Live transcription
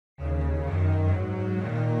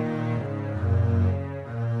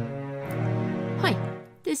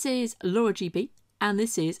This is Laura GB and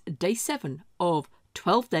this is day 7 of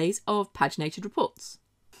 12 days of paginated reports.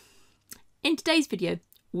 In today's video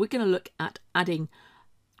we're going to look at adding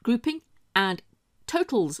grouping and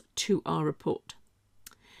totals to our report.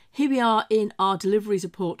 Here we are in our deliveries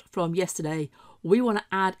report from yesterday. We want to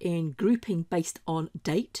add in grouping based on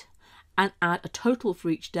date and add a total for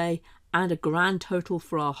each day and a grand total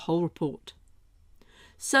for our whole report.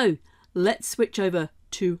 So let's switch over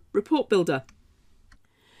to Report Builder.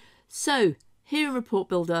 So here in Report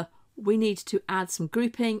Builder we need to add some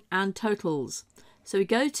grouping and totals. So we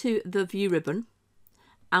go to the View ribbon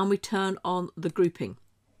and we turn on the grouping.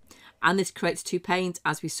 And this creates two panes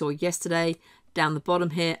as we saw yesterday down the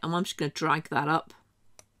bottom here, and I'm just going to drag that up.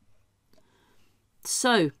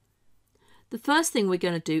 So the first thing we're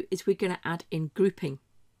going to do is we're going to add in grouping.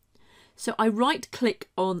 So I right click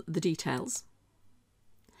on the details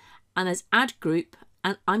and there's add group,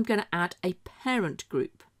 and I'm going to add a parent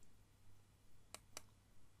group.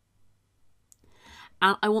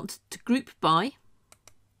 And I want to group by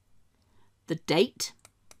the date,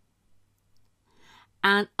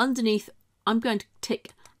 and underneath I'm going to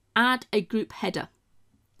tick add a group header,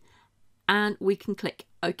 and we can click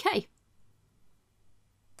OK.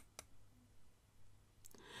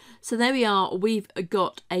 So there we are, we've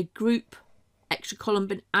got a group extra column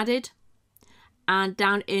been added, and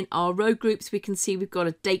down in our row groups we can see we've got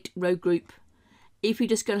a date row group. If we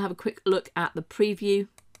just go and have a quick look at the preview,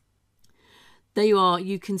 there you are,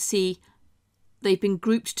 you can see they've been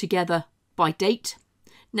grouped together by date.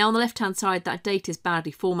 Now on the left hand side that date is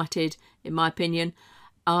badly formatted in my opinion,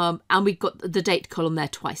 and we've got the date column there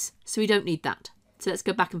twice, so we don't need that. So let's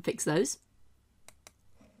go back and fix those.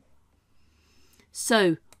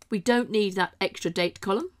 So we don't need that extra date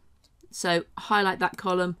column, so highlight that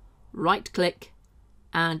column, right click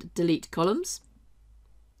and delete columns,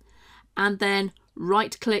 and then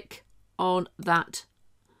right click on that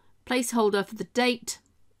placeholder for the date,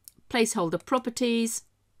 placeholder properties,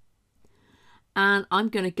 and I'm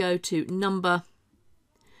going to go to number.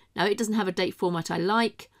 Now it doesn't have a date format I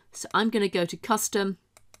like, so I'm going to go to custom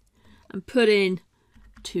and put in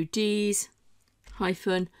 2 Ds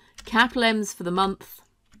hyphen capital M's for the month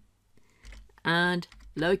and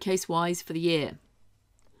lowercase y's for the year.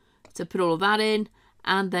 So put all of that in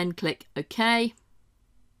and then click OK.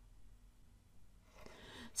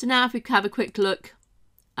 So now if we have a quick look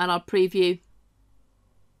at our preview,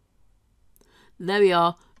 there we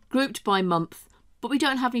are, grouped by month, but we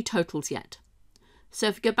don't have any totals yet. So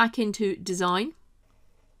if we go back into design,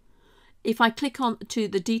 if I click on to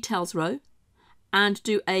the details row and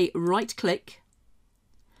do a right click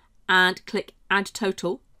and click add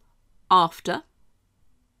total after,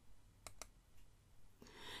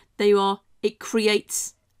 there you are, it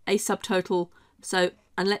creates a subtotal. So,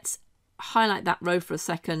 and let's highlight that row for a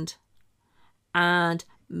second and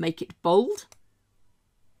make it bold.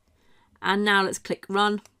 And now let's click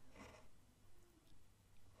run.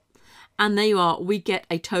 And there you are, we get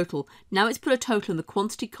a total. Now it's put a total in the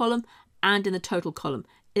quantity column and in the total column.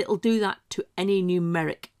 It'll do that to any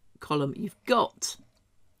numeric column you've got.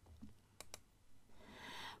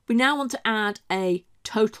 We now want to add a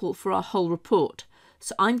total for our whole report.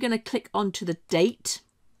 So I'm going to click onto the date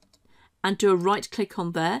and do a right click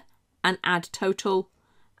on there and add total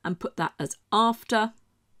and put that as after.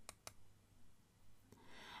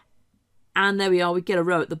 And there we are, we get a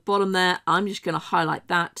row at the bottom there. I'm just going to highlight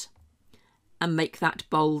that and make that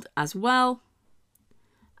bold as well.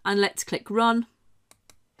 And let's click run.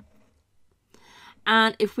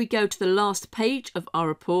 And if we go to the last page of our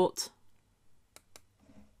report,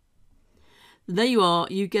 there you are,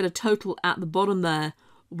 you get a total at the bottom there,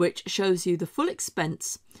 which shows you the full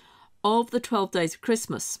expense of the 12 days of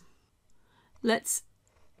Christmas. Let's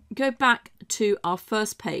go back to our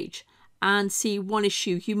first page and see one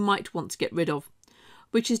issue you might want to get rid of,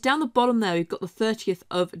 which is down the bottom there. We've got the 30th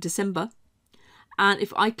of December. And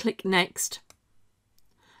if I click next,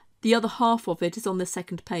 the other half of it is on the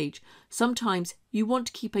second page. Sometimes you want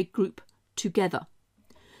to keep a group together.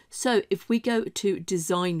 So if we go to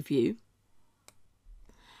design view,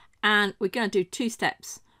 and we're going to do 2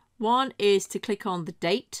 steps. One is to click on the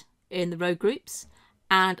date in the row groups,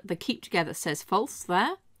 and the keep together says false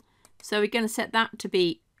there. So we're going to set that to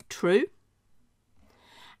be true.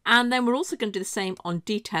 And then we're also going to do the same on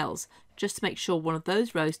details, just to make sure one of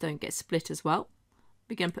those rows don't get split as well.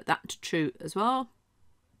 We're going to put that to true as well.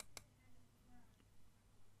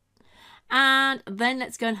 And then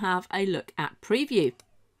let's go and have a look at preview.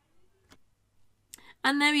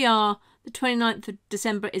 And there we are, the 29th of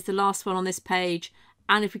December is the last one on this page.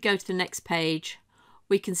 And if we go to the next page,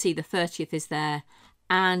 we can see the 30th is there.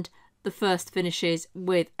 And the first finishes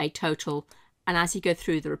with a total, and as you go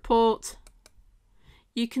through the report,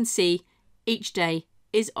 you can see each day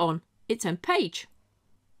is on its own page.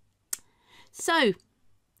 So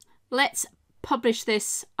let's publish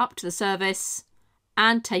this up to the service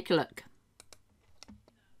and take a look.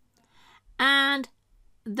 And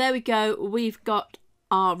there we go, we've got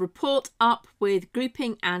our report up with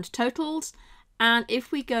grouping and totals. And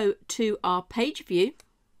if we go to our page view,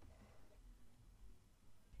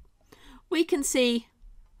 we can see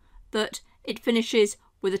that it finishes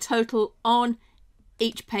with a total on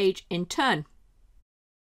each page in turn.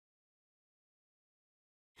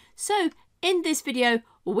 So in this video,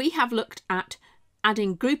 we have looked at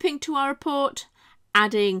adding grouping to our report,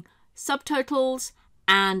 adding subtotals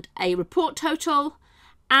and a report total,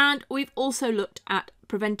 and we've also looked at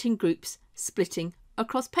preventing groups splitting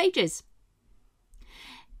across pages.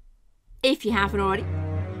 If you haven't already,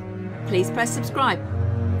 please press subscribe.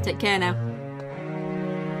 Take care now.